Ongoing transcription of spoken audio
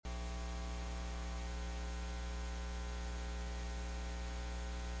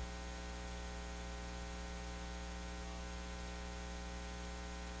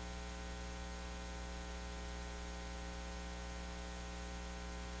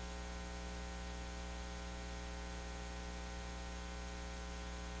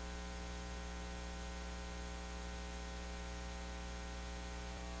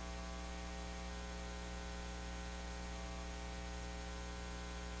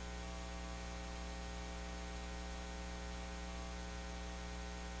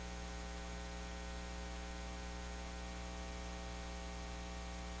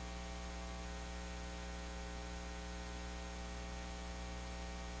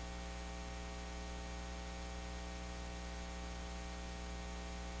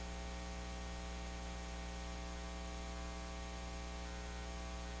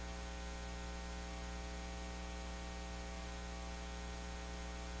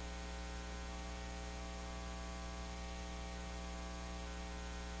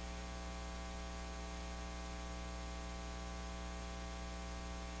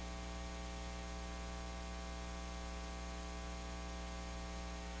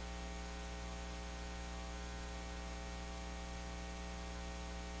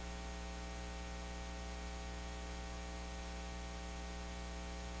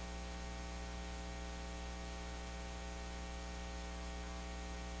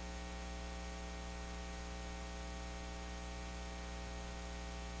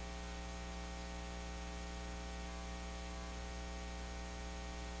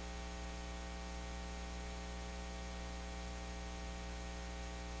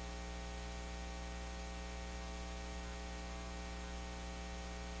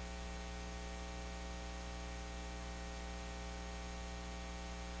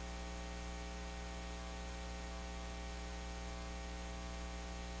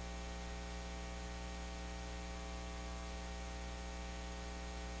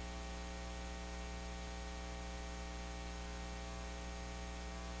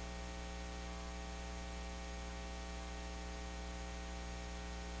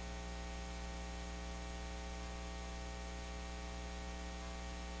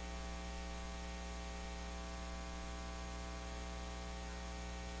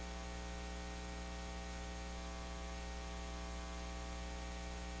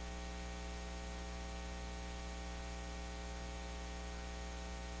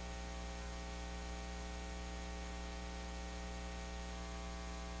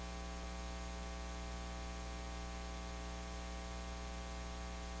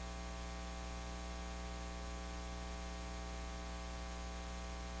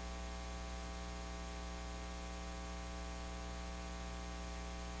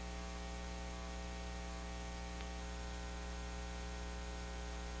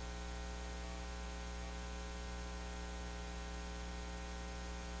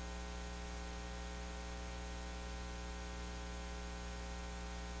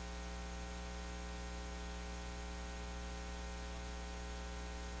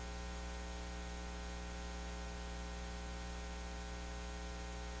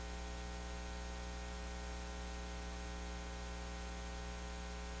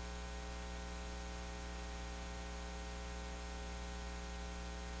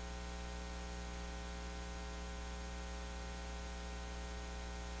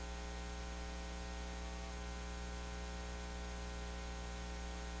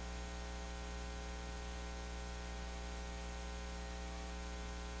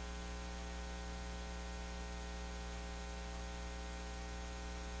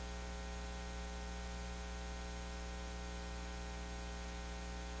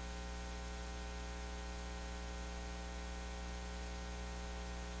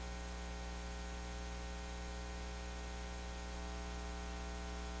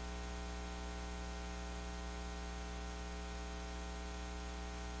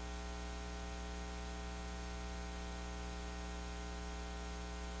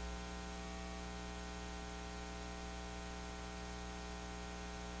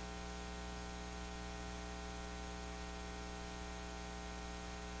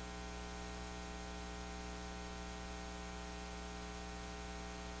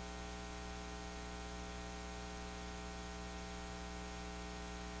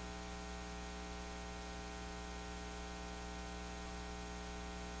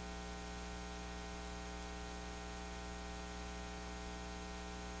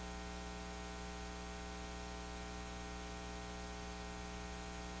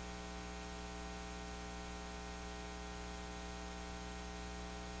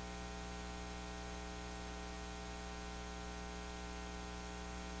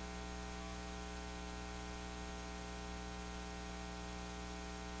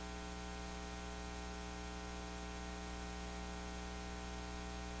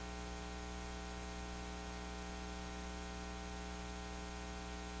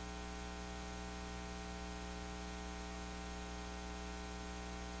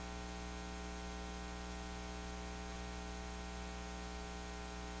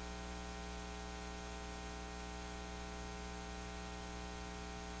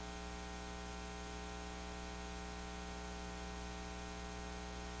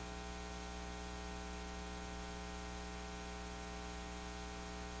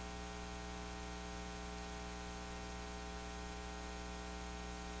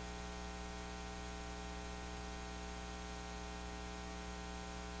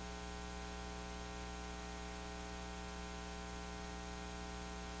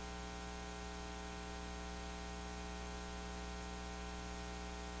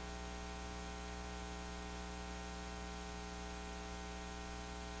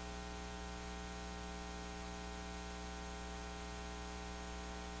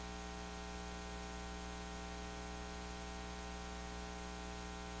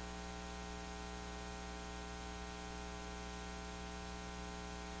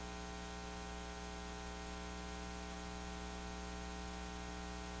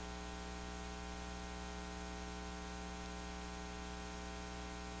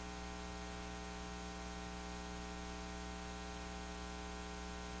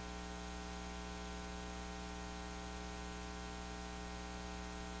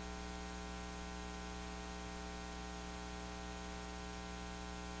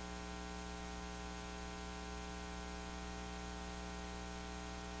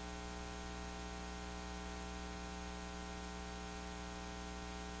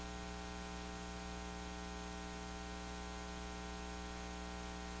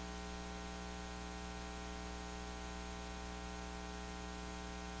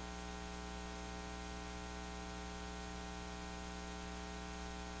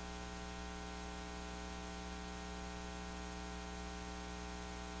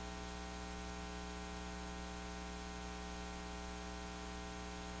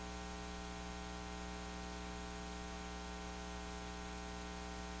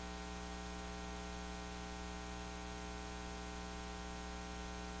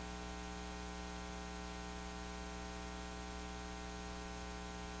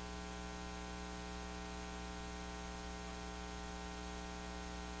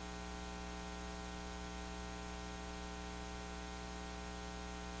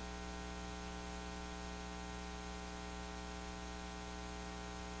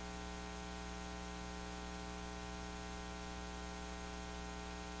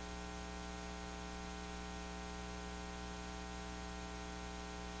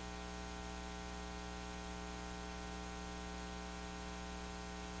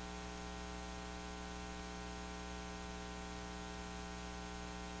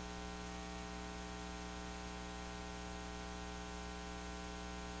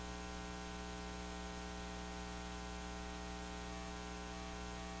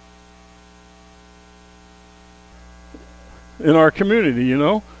in our community, you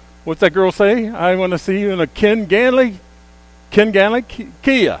know. What's that girl say? I want to see you in a Ken Ganley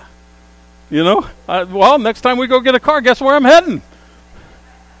Kia. You know? Well, next time we go get a car, guess where I'm heading?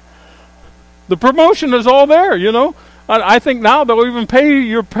 The promotion is all there, you know. I think now they'll even pay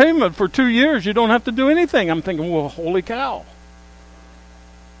your payment for 2 years. You don't have to do anything. I'm thinking, well, holy cow.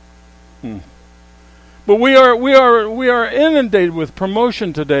 But we are inundated with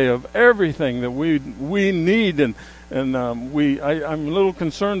promotion today of everything that we need, and I'm a little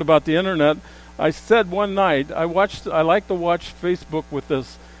concerned about the internet. I said one night I like to watch Facebook with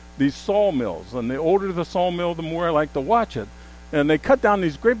these sawmills, and the older the sawmill, the more I like to watch it. And they cut down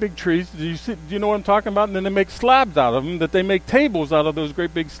these great big trees. Do you know what I'm talking about? And then they make slabs out of them, that they make tables out of those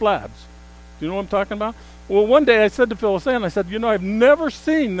great big slabs. Do you know what I'm talking about? Well, one day I said to Phyllis Ann, I said, you know, I've never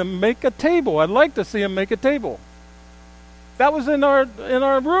seen them make a table. I'd like to see them make a table. That was in our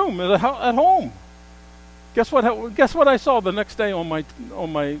room at home. Guess what I saw the next day on my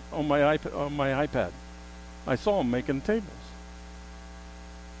iPad? I saw them making tables.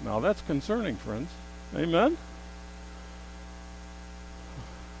 Now that's concerning, friends. Amen.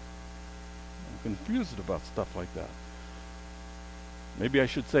 Confused about stuff like that. Maybe I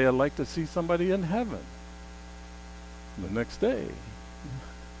should say I'd like to see somebody in heaven the next day.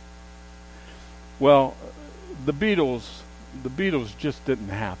 Well, the Beatles just didn't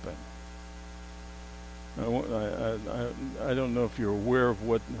happen. I don't know if you're aware of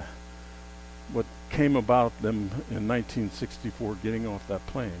what came about them in 1964 getting off that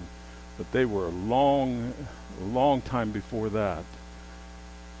plane, but they were a long time before that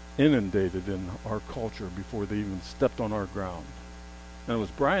inundated in our culture before they even stepped on our ground. And it was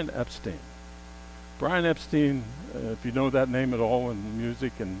Brian Epstein. Brian Epstein, if you know that name at all in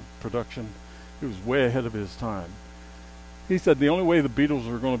music and production, he was way ahead of his time. He said the only way the Beatles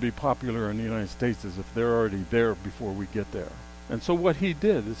are going to be popular in the United States is if they're already there before we get there. And so what he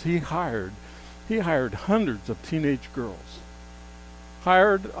did is he hired hundreds of teenage girls.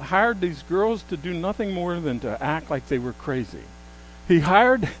 Hired these girls to do nothing more than to act like they were crazy. He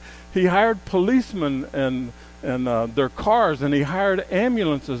hired policemen and their cars, and he hired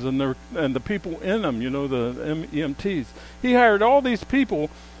ambulances and the people in them, you know, the EMTs. He hired all these people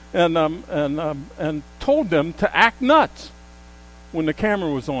and told them to act nuts when the camera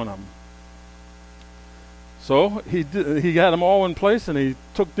was on them. So he had them all in place, and he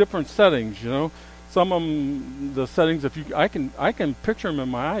took different settings, you know. Some of them, the settings, I can picture them in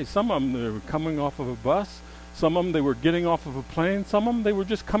my eyes. Some of them, they were coming off of a bus. Some of them, they were getting off of a plane. Some of them, they were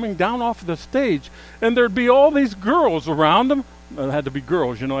just coming down off of the stage. And there'd be all these girls around them. It had to be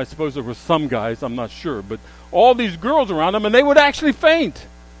girls, you know. I suppose there were some guys, I'm not sure. But all these girls around them, and they would actually faint.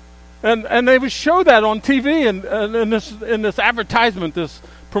 And they would show that on TV and in this advertisement, this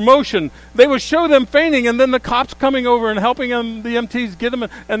promotion. They would show them fainting, and then the cops coming over and helping them, the EMTs get them,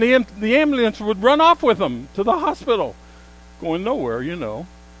 and the ambulance would run off with them to the hospital, going nowhere, you know.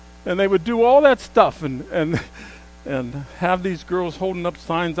 And they would do all that stuff and have these girls holding up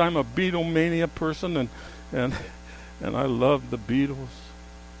signs. I'm a Beatlemania person, and I love the Beatles.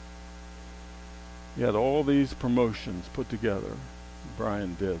 He had all these promotions put together.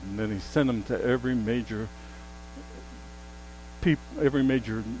 Brian did, and then he sent them to every major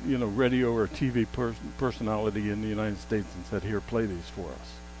you know, radio or TV personality in the United States and said, "Here, play these for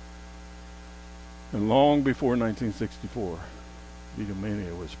us." And long before 1964,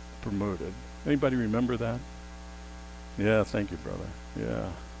 Beatlemania was promoted. Anybody remember that? Yeah, thank you, brother. Yeah,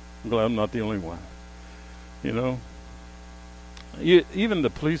 I'm glad I'm not the only one. You know, even the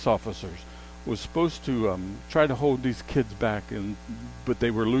police officers was supposed to try to hold these kids back, but they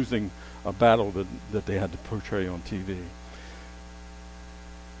were losing a battle that they had to portray on TV.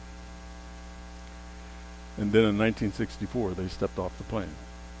 And then in 1964, they stepped off the plane.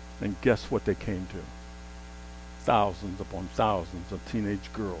 And guess what they came to? Thousands upon thousands of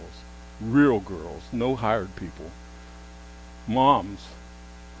teenage girls, real girls, no hired people, moms,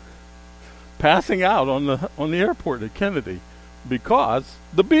 passing out on the airport at Kennedy because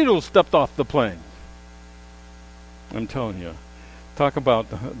the Beatles stepped off the plane. I'm telling you, talk about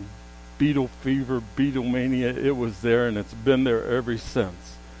Beatle fever, Beatlemania. It was there, and it's been there ever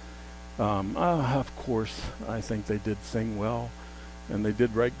since. Of course, I think they did sing well, and they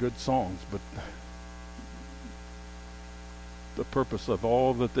did write good songs, but the purpose of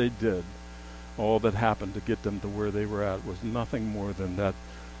all that they did, all that happened to get them to where they were at, was nothing more than that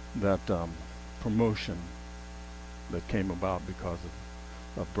promotion that came about because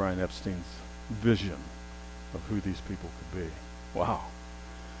of Brian Epstein's vision of who these people could be. Wow.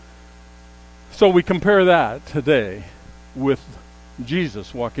 So we compare that today with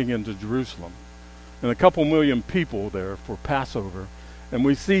Jesus walking into Jerusalem. and a couple million people there for Passover. And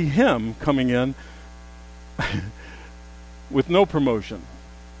we see him coming in with no promotion.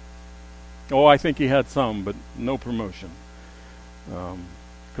 Oh, I think he had some, but no promotion.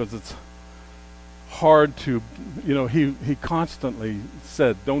 Because it's hard to, he constantly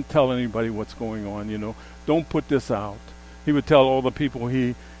said, don't tell anybody what's going on, don't put this out. He would tell all the people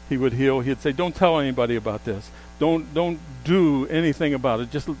he would heal, he'd say, don't tell anybody about this. Don't do anything about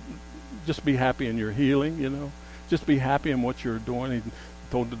it. Just be happy in your healing, Just be happy in what you're doing. He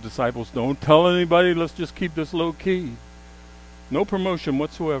told the disciples, don't tell anybody, let's just keep this low key. No promotion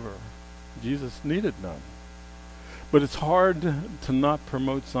whatsoever. Jesus needed none. But it's hard to not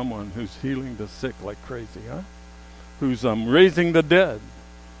promote someone who's healing the sick like crazy, huh? Who's raising the dead,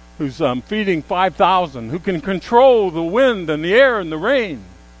 who's feeding 5,000, who can control the wind and the air and the rain.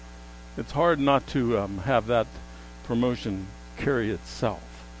 It's hard not to have that promotion carry itself.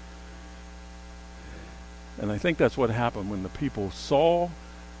 And I think that's what happened when the people saw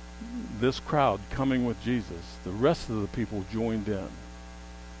this crowd coming with Jesus. The rest of the people joined in.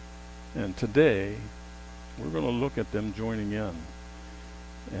 And today, we're going to look at them joining in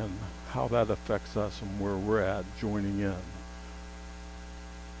and how that affects us and where we're at joining in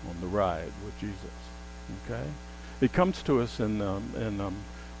on the ride with Jesus. Okay? It comes to us in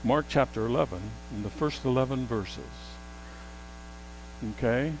Mark chapter 11, in the first 11 verses.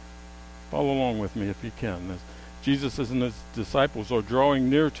 Okay? Follow along with me if you can. As Jesus and his disciples are drawing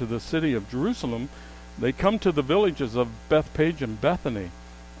near to the city of Jerusalem, they come to the villages of Bethpage and Bethany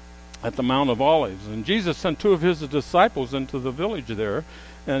at the Mount of Olives. And Jesus sent two of his disciples into the village there,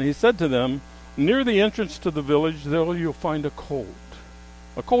 and he said to them, near the entrance to the village, there you'll find a colt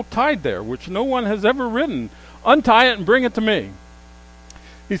tied there, which no one has ever ridden. Untie it and bring it to me.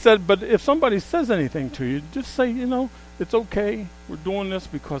 He said, but if somebody says anything to you, just say, it's okay. We're doing this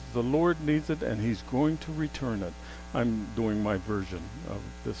because the Lord needs it, and he's going to return it. I'm doing my version of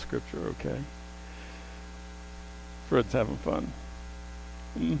this scripture, okay? Fred's having fun.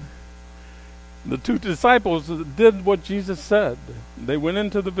 The two disciples did what Jesus said. They went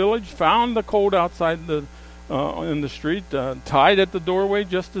into the village, found the colt outside in the street, tied at the doorway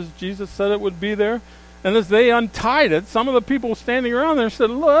just as Jesus said it would be there. And as they untied it, some of the people standing around there said,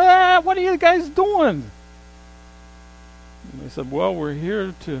 what are you guys doing? And they said, well, we're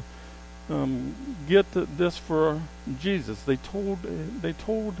here to get this for Jesus. They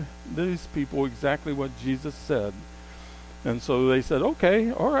told these people exactly what Jesus said. And so they said,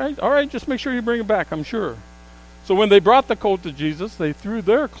 okay, all right, just make sure you bring it back, I'm sure. So when they brought the colt to Jesus, they threw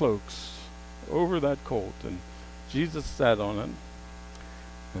their cloaks over that colt, and Jesus sat on it.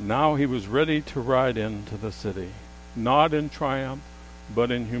 And now he was ready to ride into the city, not in triumph,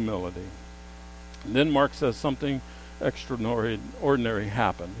 but in humility. And then Mark says something extraordinary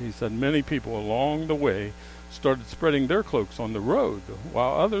happened. He said many people along the way started spreading their cloaks on the road,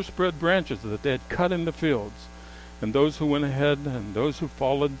 while others spread branches that they had cut in the fields. And those who went ahead and those who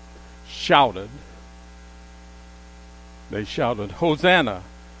followed shouted. They shouted, Hosanna!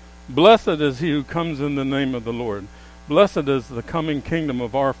 Blessed is he who comes in the name of the Lord. Blessed is the coming kingdom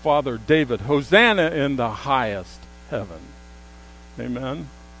of our father David. Hosanna in the highest heaven. Amen,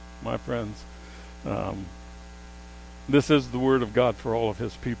 my friends. This is the word of God for all of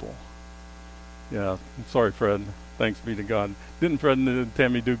his people. Yeah, sorry, Fred. Thanks be to God. Didn't Fred and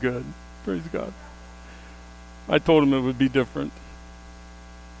Tammy do good? Praise God. I told him it would be different.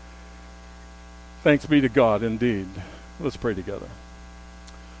 Thanks be to God, indeed. Let's pray together.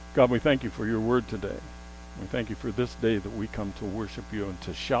 God, we thank you for your word today. We thank you for this day that we come to worship you and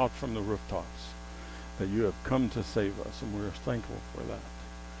to shout from the rooftops that you have come to save us, and we're thankful for that.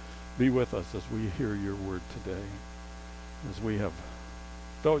 Be with us as we hear your word today, as we have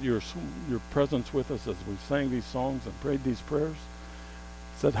felt your presence with us as we sang these songs and prayed these prayers,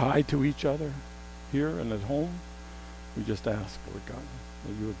 said hi to each other here and at home. We just ask, Lord God,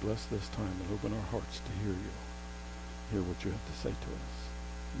 that you would bless this time and open our hearts to hear you, hear what you have to say to us.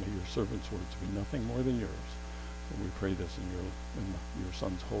 May your servants' words be nothing more than yours. And we pray this in your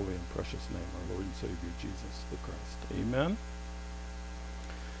Son's holy and precious name, our Lord and Savior, Jesus the Christ. Amen.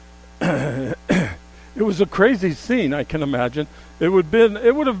 It was a crazy scene, I can imagine. It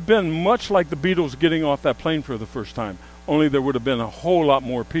would have been much like the Beatles getting off that plane for the first time, only there would have been a whole lot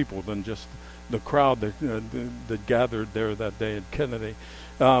more people than just the crowd that gathered there that day at Kennedy.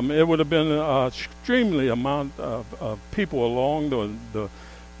 It would have been an extremely amount of people along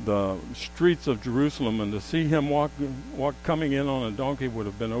the streets of Jerusalem, and to see him walk coming in on a donkey would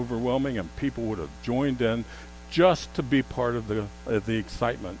have been overwhelming, and people would have joined in just to be part of the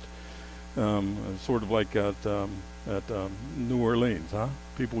excitement. Sort of like at New Orleans, huh?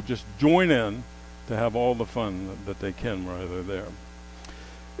 People just join in to have all the fun that they can while they're there.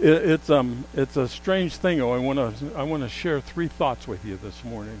 It's a strange thing. I want to share 3 thoughts with you this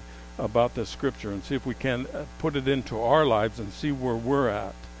morning about this scripture and see if we can put it into our lives and see where we're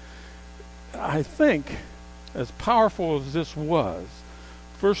at. I think, as powerful as this was,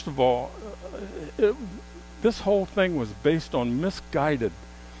 first of all, this whole thing was based on misguided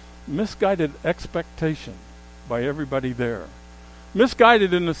expectation by everybody there.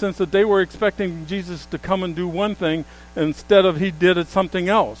 Misguided in the sense that they were expecting Jesus to come and do one thing instead of he did it something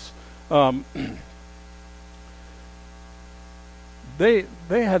else. They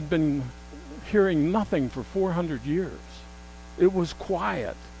had been hearing nothing for 400 years. It was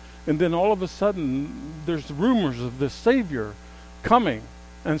quiet. And then all of a sudden, there's rumors of this Savior coming.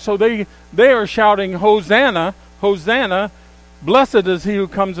 And so they are shouting, Hosanna, Hosanna, blessed is he who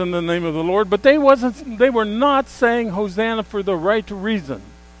comes in the name of the Lord. But they were not saying Hosanna for the right reason.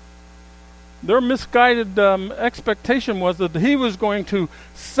 Their misguided expectation was that he was going to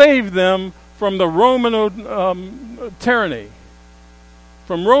save them from the Roman tyranny.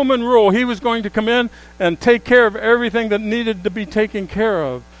 From Roman rule, he was going to come in and take care of everything that needed to be taken care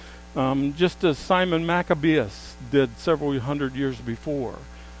of, just as Simon Maccabeus did several hundred years before.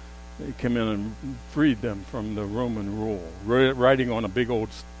 He came in and freed them from the Roman rule, riding on a big old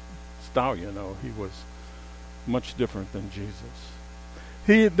stallion. He was much different than Jesus.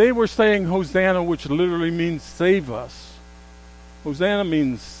 They were saying Hosanna, which literally means save us. Hosanna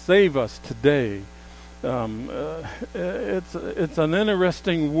means save us today. It's an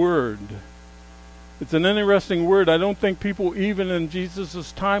interesting word. It's an interesting word. I don't think people even in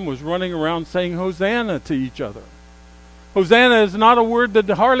Jesus' time was running around saying Hosanna to each other. Hosanna is not a word that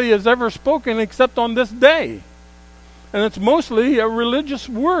hardly is ever spoken except on this day. And it's mostly a religious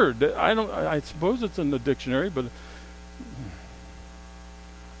word. I suppose it's in the dictionary, but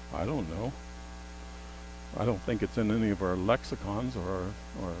I don't know. I don't think it's in any of our lexicons or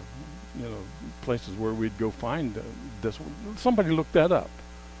places where we'd go find this. Somebody look that up.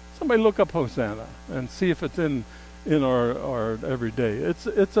 Somebody look up Hosanna and see if it's in our everyday. It's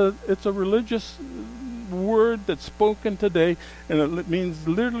a religious word that's spoken today, and it means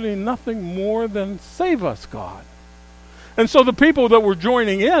literally nothing more than save us, God. And so the people that were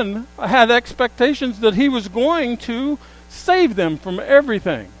joining in had expectations that he was going to save them from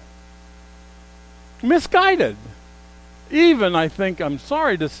everything. Misguided. Even, I think, I'm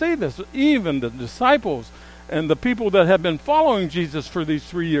sorry to say this, even the disciples and the people that have been following Jesus for these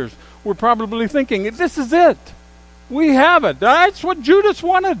 3 years were probably thinking, this is it. We have it. That's what Judas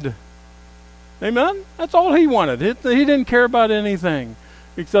wanted. Amen? That's all he wanted. He didn't care about anything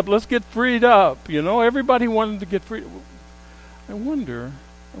except let's get freed up. Everybody wanted to get free. I wonder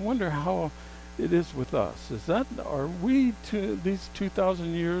how it is with us. Are we these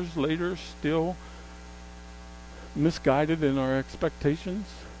 2,000 years later still misguided in our expectations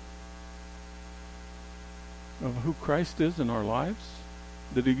of who Christ is in our lives?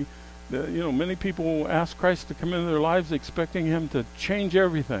 Many people ask Christ to come into their lives expecting him to change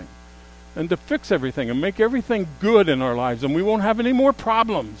everything and to fix everything and make everything good in our lives, and we won't have any more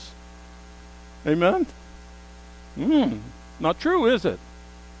problems. Amen? Not true, is it?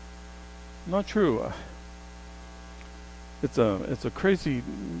 Not true. It's a crazy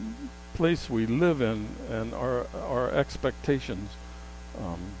place we live in, and our expectations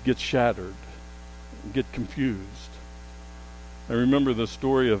get shattered, get confused. I remember the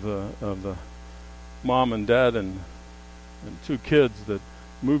story of the mom and dad and 2 kids that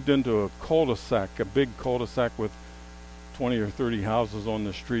moved into a cul-de-sac, a big cul-de-sac with 20 or 30 houses on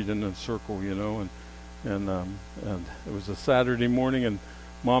the street in a circle, and it was a Saturday morning, and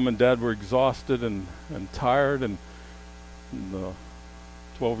mom and dad were exhausted and tired, and the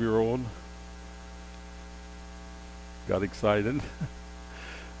 12-year-old got excited,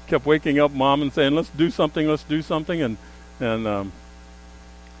 kept waking up mom and saying, let's do something, and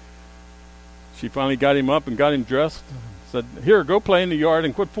she finally got him up and got him dressed, said, here, go play in the yard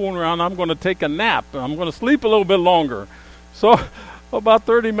and quit fooling around. I'm going to take a nap. I'm going to sleep a little bit longer. So about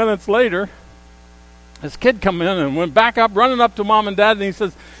 30 minutes later, this kid come in and went back up, running up to mom and dad, and he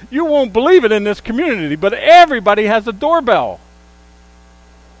says, you won't believe it in this community, but everybody has a doorbell.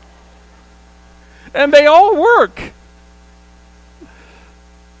 And they all work.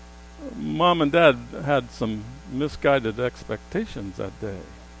 Mom and dad had some misguided expectations that day.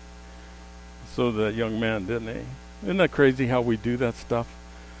 So that young man, didn't he? Isn't that crazy how we do that stuff?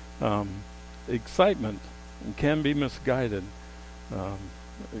 Excitement can be misguided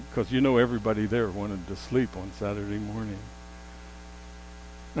because everybody there wanted to sleep on Saturday morning.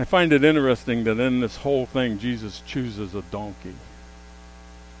 I find it interesting that in this whole thing, Jesus chooses a donkey.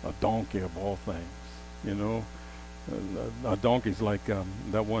 a donkey of all things, you know. A donkey's like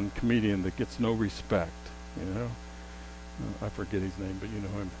that one comedian that gets no respect, you know. I forget his name, but you know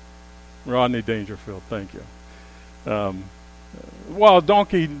him. Rodney Dangerfield, thank you. Well, a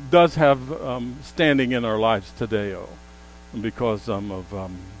donkey does have standing in our lives today, because of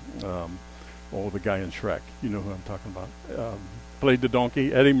the guy in Shrek. You know who I'm talking about. Played the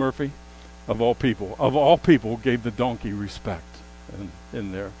donkey, Eddie Murphy, of all people, gave the donkey respect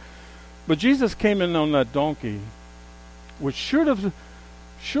in there. But Jesus came in on that donkey, which should have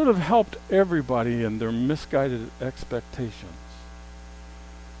helped everybody in their misguided expectations.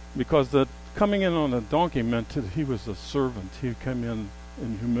 Because that coming in on a donkey meant that he was a servant. He came in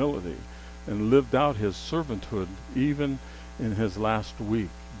humility and lived out his servanthood even in his last week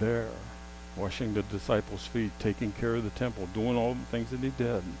there, washing the disciples' feet, taking care of the temple, doing all the things that he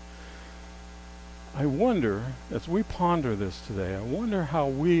did. I wonder, as we ponder this today, I wonder how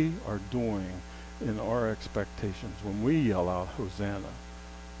we are doing in our expectations when we yell out Hosanna.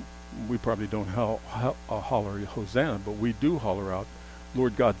 We probably don't holler Hosanna, but we do holler out,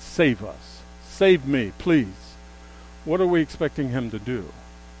 Lord God, save us. Save me, please. What are we expecting him to do?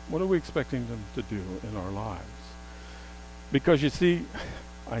 What are we expecting him to do in our lives? Because you see,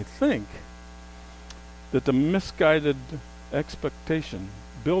 I think that the misguided expectation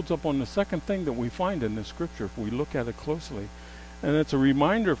builds up on the second thing that we find in this scripture if we look at it closely. And it's a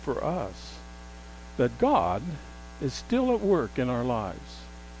reminder for us that God is still at work in our lives.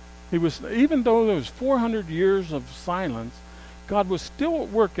 Even though there was 400 years of silence, God was still at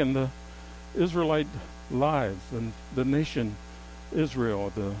work in the Israelite lives and the nation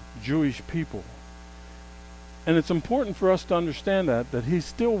Israel, the Jewish people. And it's important for us to understand that he's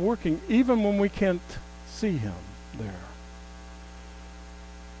still working even when we can't see him there.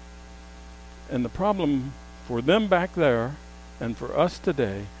 And the problem for them back there and for us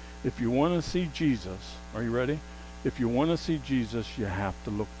today, if you want to see Jesus, are you ready? If you want to see Jesus, you have to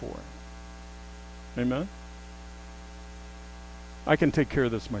look for him. Amen? I can take care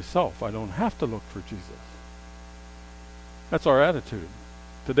of this myself. I don't have to look for Jesus. That's our attitude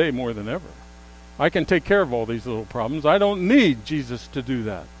today more than ever. I can take care of all these little problems. I don't need Jesus to do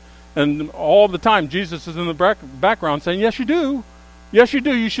that. And all the time, Jesus is in the background saying, yes, you do. Yes, you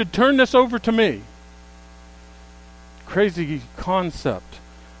do. You should turn this over to me. Crazy concept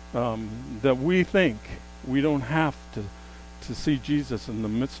that we think we don't have to see Jesus in the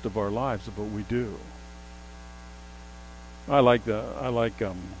midst of our lives, but we do. I like the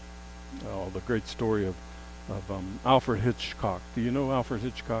great story of Alfred Hitchcock. Do you know Alfred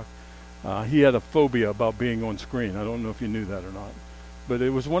Hitchcock? He had a phobia about being on screen. I don't know if you knew that or not. But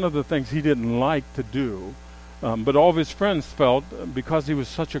it was one of the things he didn't like to do. But all of his friends felt, because he was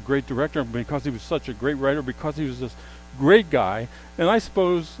such a great director, because he was such a great writer, because he was this great guy, and I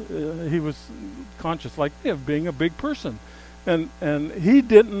suppose he was conscious, like me, of being a big person. And he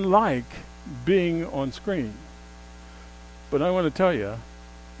didn't like being on screen. But I want to tell you,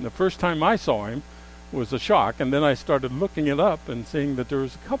 the first time I saw him was a shock, and then I started looking it up and seeing that there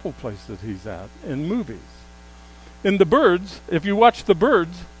was a couple places he's at in movies. In The Birds, if you watch The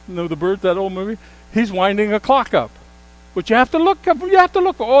Birds, you know The Birds, that old movie, he's winding a clock up. But you have to look,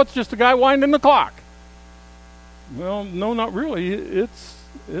 oh, it's just a guy winding the clock. Well, no, not really. It's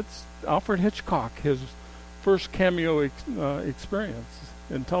Alfred Hitchcock, his first cameo experience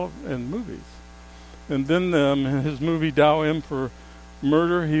in movies. And then his movie Dow M for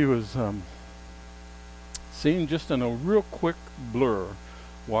Murder, he was seen just in a real quick blur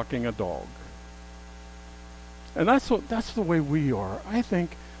walking a dog. And that's the way we are. I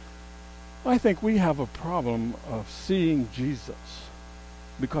think we have a problem of seeing Jesus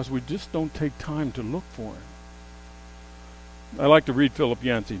because we just don't take time to look for him. I like to read Philip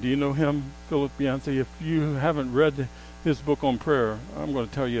Yancey. Do you know him, Philip Yancey? If you haven't read his book on prayer, I'm going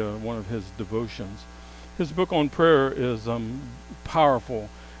to tell you one of his devotions. His book on prayer is powerful.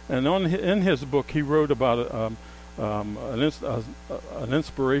 And in his book, he wrote about an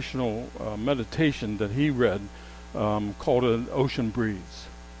inspirational meditation that he read called An Ocean Breeze.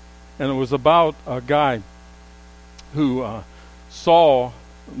 And it was about a guy who saw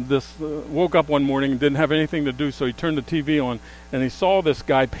this, woke up one morning and didn't have anything to do, so he turned the TV on, and he saw this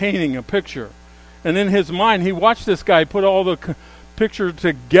guy painting a picture. And in his mind, he watched this guy put all the picture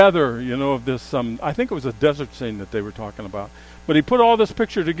together, of this, I think it was a desert scene that they were talking about. But he put all this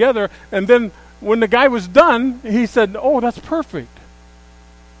picture together, and then when the guy was done, he said, oh, that's perfect.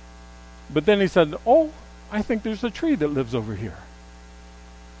 But then he said, oh, I think there's a tree that lives over here.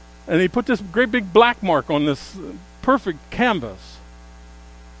 And he put this great big black mark on this perfect canvas.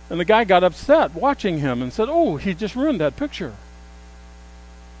 And the guy got upset watching him and said, oh, he just ruined that picture.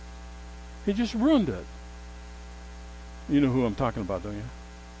 He just ruined it. You know who I'm talking about, don't you?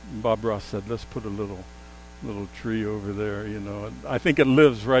 Bob Ross said, let's put a little tree over there, you know. And I think it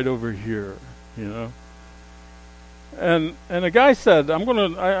lives right over here, you know. And a guy said, I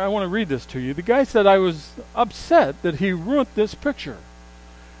want to read this to you. The guy said, I was upset that he ruined this picture.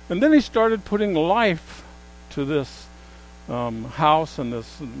 And then he started putting life to this house and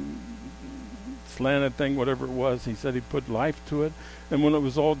this slanted thing, whatever it was. He said he put life to it. And when it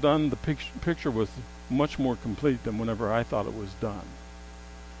was all done, the picture was much more complete than whenever I thought it was done.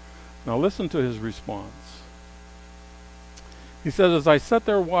 Now listen to his response. He says, as I sat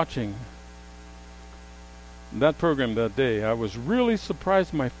there watching that program that day, I was really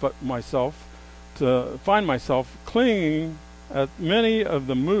surprised myself to find myself clinging at many of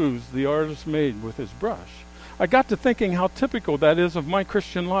the moves the artist made with his brush. I got to thinking how typical that is of my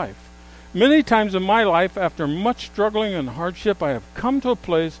Christian life. Many times in my life, after much struggling and hardship, I have come to a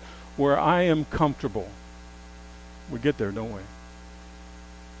place where I am comfortable. We get there, don't we?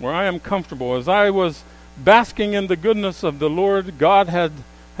 Where I am comfortable. As I was basking in the goodness of the Lord, God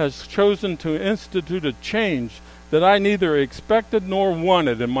has chosen to institute a change that I neither expected nor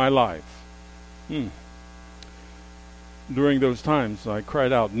wanted in my life. During those times, I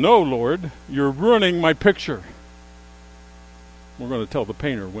cried out, "No, Lord, you're ruining my picture." We're going to tell the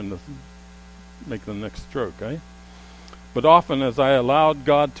painter when to make the next stroke, eh? But often as I allowed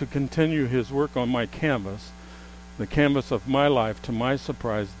God to continue his work on my canvas, the canvas of my life, to my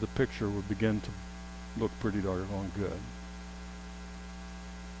surprise, the picture would begin to look pretty doggone good.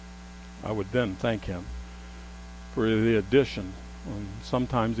 I would then thank him for the addition and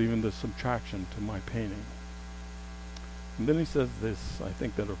sometimes even the subtraction to my painting. And then he says this, I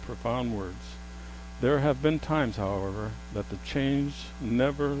think that are profound words. There have been times, however, that the change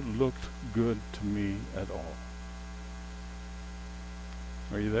never looked good to me at all.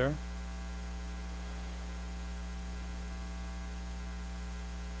 Are you there?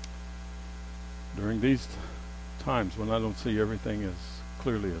 During these times when I don't see everything as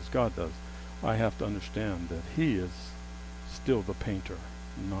clearly as God does, I have to understand that he is still the painter,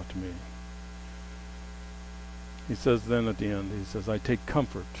 not me. He says then at the end, he says, I take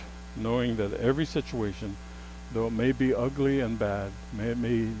comfort knowing that every situation, though it may be ugly and bad, it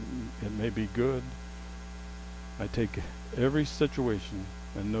may be good, I take every situation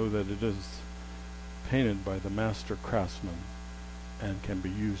and know that it is painted by the master craftsman and can be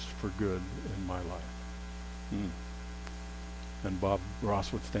used for good in my life. And Bob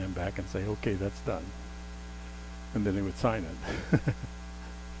Ross would stand back and say, okay, that's done. And then he would sign it.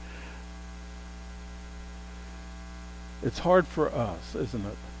 It's hard for us, isn't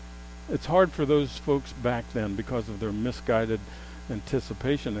it? It's hard for those folks back then because of their misguided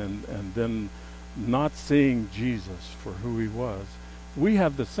anticipation and then not seeing Jesus for who he was. We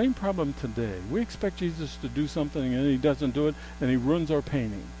have the same problem today. We expect Jesus to do something and he doesn't do it, and he ruins our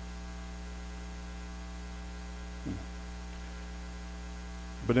painting.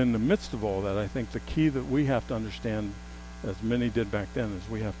 But in the midst of all that, I think the key that we have to understand, as many did back then, is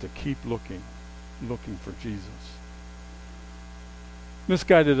we have to keep looking for Jesus.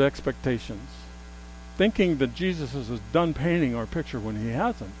 Misguided expectations. Thinking that Jesus is done painting our picture when he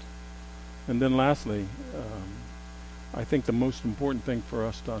hasn't. And then lastly, I think the most important thing for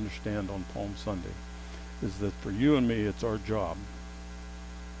us to understand on Palm Sunday is that for you and me, it's our job.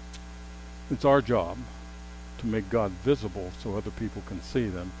 It's our job to make God visible so other people can see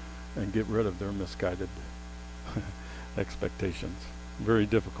them and get rid of their misguided expectations. Very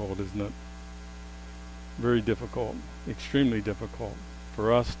difficult, isn't it? Very difficult, extremely difficult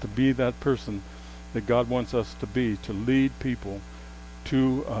for us to be that person that God wants us to be, to lead people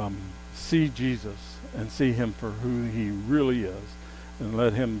to see Jesus and see him for who he really is and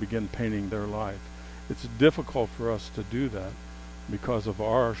let him begin painting their life. It's difficult for us to do that because of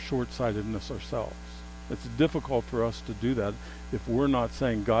our short-sightedness ourselves. It's difficult for us to do that if we're not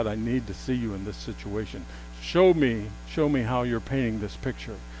saying, God, I need to see you in this situation. Show me how you're painting this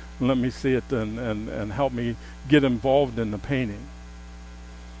picture. Let me see it and help me get involved in the painting.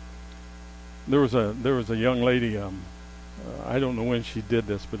 There was a young lady, I don't know when she did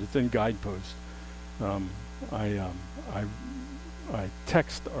this, but it's in Guidepost. I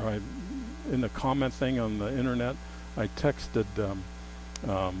text, or in the comment thing on the internet, I texted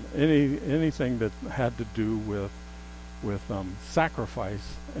anything that had to do with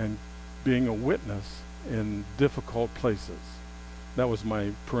sacrifice and being a witness in difficult places. That was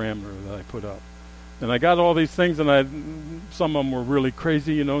my parameter that I put up. And I got all these things, and some of them were really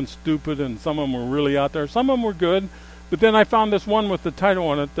crazy, and stupid, and some of them were really out there. Some of them were good, but then I found this one with the title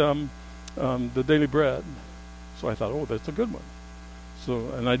on it, The Daily Bread. So I thought, oh, that's a good one.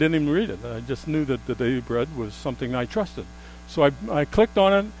 So, and I didn't even read it. I just knew that the Daily Bread was something I trusted. So I clicked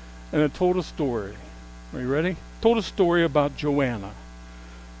on it, and it told a story. Are you ready? Told a story about Joanna.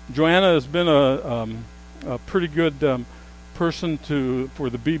 Joanna has been a pretty good person for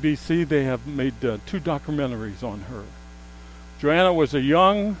the BBC. They have made 2 documentaries on her. Joanna was a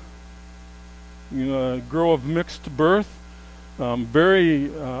young girl of mixed birth.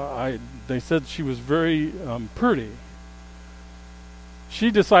 They said she was very pretty. She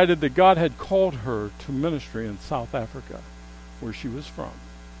decided that God had called her to ministry in South Africa, where she was from.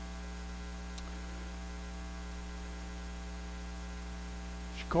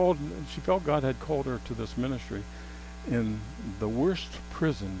 She felt God had called her to this ministry in the worst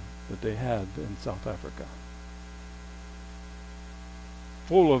prison that they had in South Africa,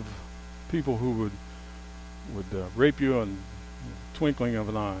 full of people who would rape you in the twinkling of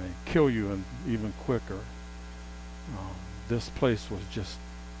an eye, kill you and even quicker. This place was just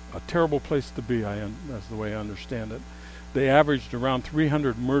a terrible place to be, that's the way I understand it. They averaged around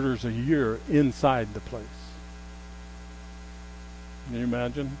 300 murders a year inside the place. Can you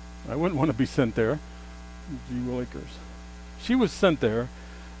imagine? I wouldn't want to be sent there. Gee willikers. She was sent there,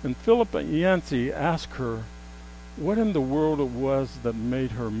 and Philip Yancey asked her what in the world it was that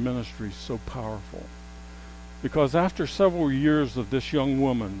made her ministry so powerful. Because after several years of this young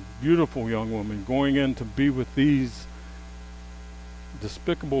woman, beautiful young woman, going in to be with these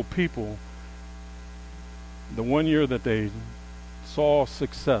despicable people, the one year that they saw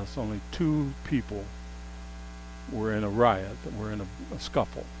success, only 2 people were in a riot, were in a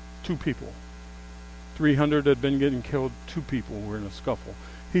scuffle. 2 people. 300 had been getting killed, 2 people were in a scuffle.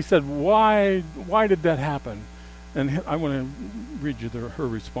 He said, why did that happen? And I want to read you her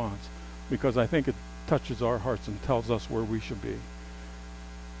response, because I think it touches our hearts and tells us where we should be.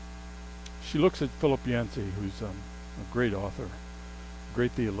 She looks at Philip Yancey, who's a great author,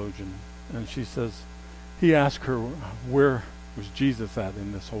 great theologian, and she says, he asked her, where was Jesus at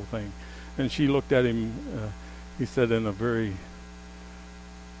in this whole thing? And she looked at him, he said in a very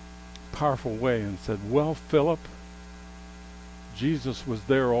powerful way, and said, well, Philip, Jesus was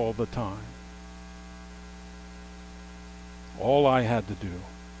there all the time. All I had to do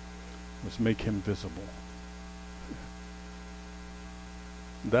was make him visible.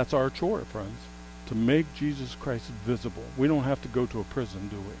 That's our chore, friends, to make Jesus Christ visible. We don't have to go to a prison,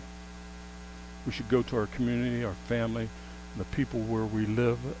 do we? We should go to our community, our family, the people where we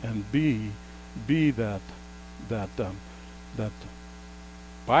live, and be that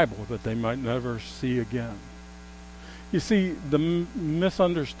Bible that they might never see again. You see, the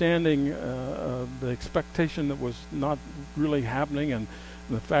misunderstanding, the expectation that was not really happening, and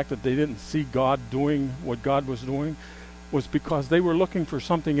the fact that they didn't see God doing what God was doing, was because they were looking for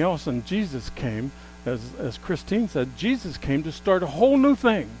something else, and Jesus came, as Christine said, Jesus came to start a whole new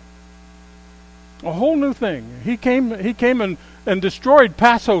thing. A whole new thing. He came and destroyed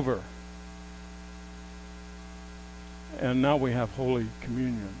Passover. And now we have Holy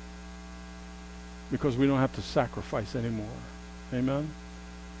Communion, because we don't have to sacrifice anymore. Amen?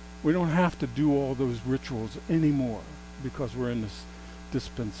 We don't have to do all those rituals anymore, because we're in this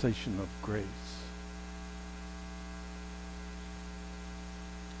dispensation of grace.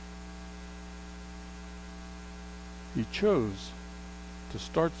 He chose to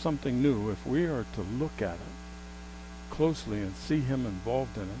start something new. If we are to look at it closely and see him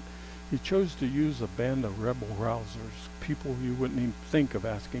involved in it, he chose to use a band of rebel rousers, people you wouldn't even think of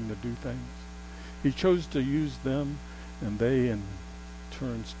asking to do things. He chose to use them, and they in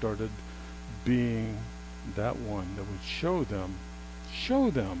turn started being that one that would show them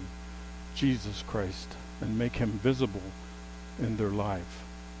Jesus Christ and make him visible in their life.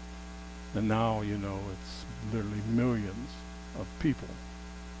 And now, it's literally millions of people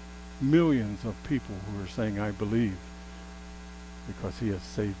who are saying, I believe, because he has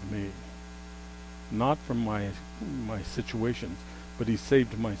saved me. Not from my situations, but he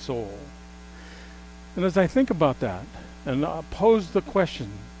saved my soul. And as I think about that, and I pose the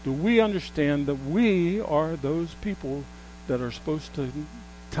question, do we understand that we are those people that are supposed to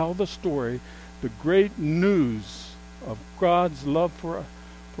tell the story, the great news of God's love for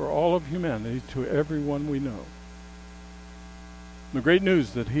all of humanity to everyone we know? The great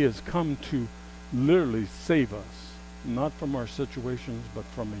news that he has come to literally save us, not from our situations, but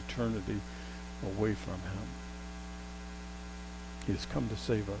from eternity away from him. He has come to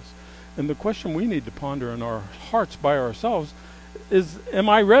save us. And the question we need to ponder in our hearts by ourselves is, am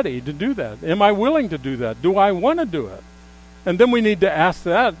I ready to do that? Am I willing to do that? Do I want to do it? And then we need to ask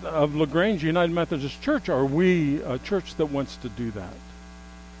that of LaGrange United Methodist Church. Are we a church that wants to do that?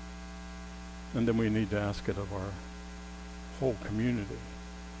 And then we need to ask it of our whole community?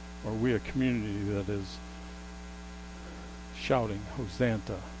 Are we a community that is shouting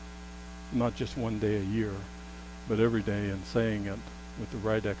Hosanna, not just one day a year, but every day, and saying it with the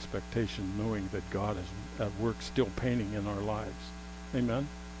right expectation, knowing that God is at work still painting in our lives? Amen?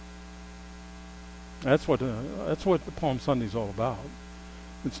 That's what the Palm Sunday is all about.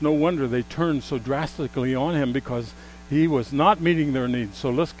 It's no wonder they turned so drastically on him, because he was not meeting their needs. So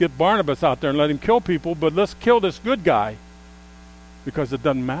let's get Barnabas out there and let him kill people, but let's kill this good guy, because it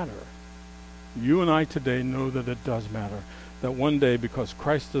doesn't matter. You and I today know that it does matter. That one day, because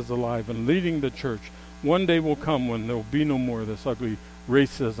Christ is alive and leading the church, one day will come when there will be no more of this ugly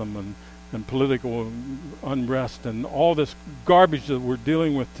racism and political unrest and all this garbage that we're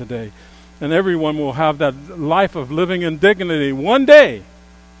dealing with today. And everyone will have that life of living in dignity one day.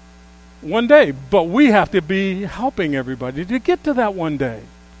 One day. But we have to be helping everybody to get to that one day.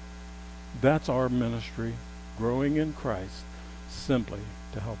 That's our ministry, growing in Christ, simply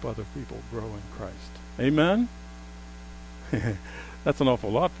to help other people grow in Christ. Amen? That's an awful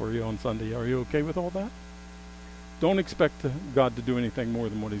lot for you on Sunday. Are you okay with all that? Don't expect God to do anything more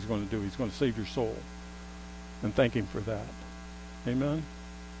than what he's going to do. He's going to save your soul. And thank him for that. Amen?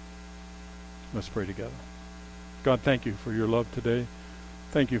 Let's pray together. God, thank you for your love today.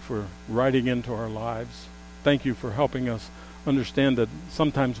 Thank you for writing into our lives. Thank you for helping us understand that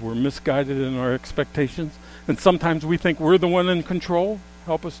sometimes we're misguided in our expectations, and sometimes we think we're the one in control.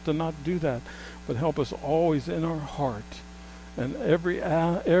 Help us to not do that, but help us always in our heart. And every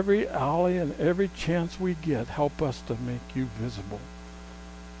alley and every chance we get, help us to make you visible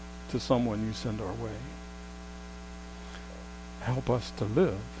to someone you send our way. Help us to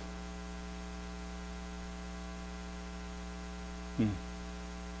live.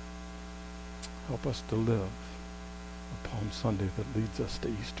 Help us to live a Palm Sunday that leads us to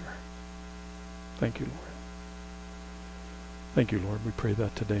Easter. Thank you, Lord. Thank you, Lord. We pray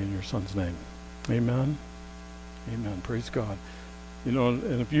that today in your Son's name. Amen. Amen. Praise God. You know,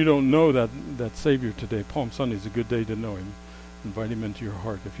 and if you don't know that Savior today, Palm Sunday is a good day to know him. Invite him into your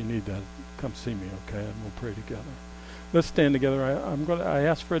heart. If you need that, come see me, okay? And we'll pray together. Let's stand together. I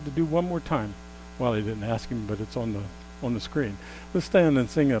asked Fred to do one more time. Well, he didn't ask him, but it's on the screen. Let's stand and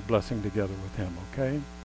sing a blessing together with him, okay?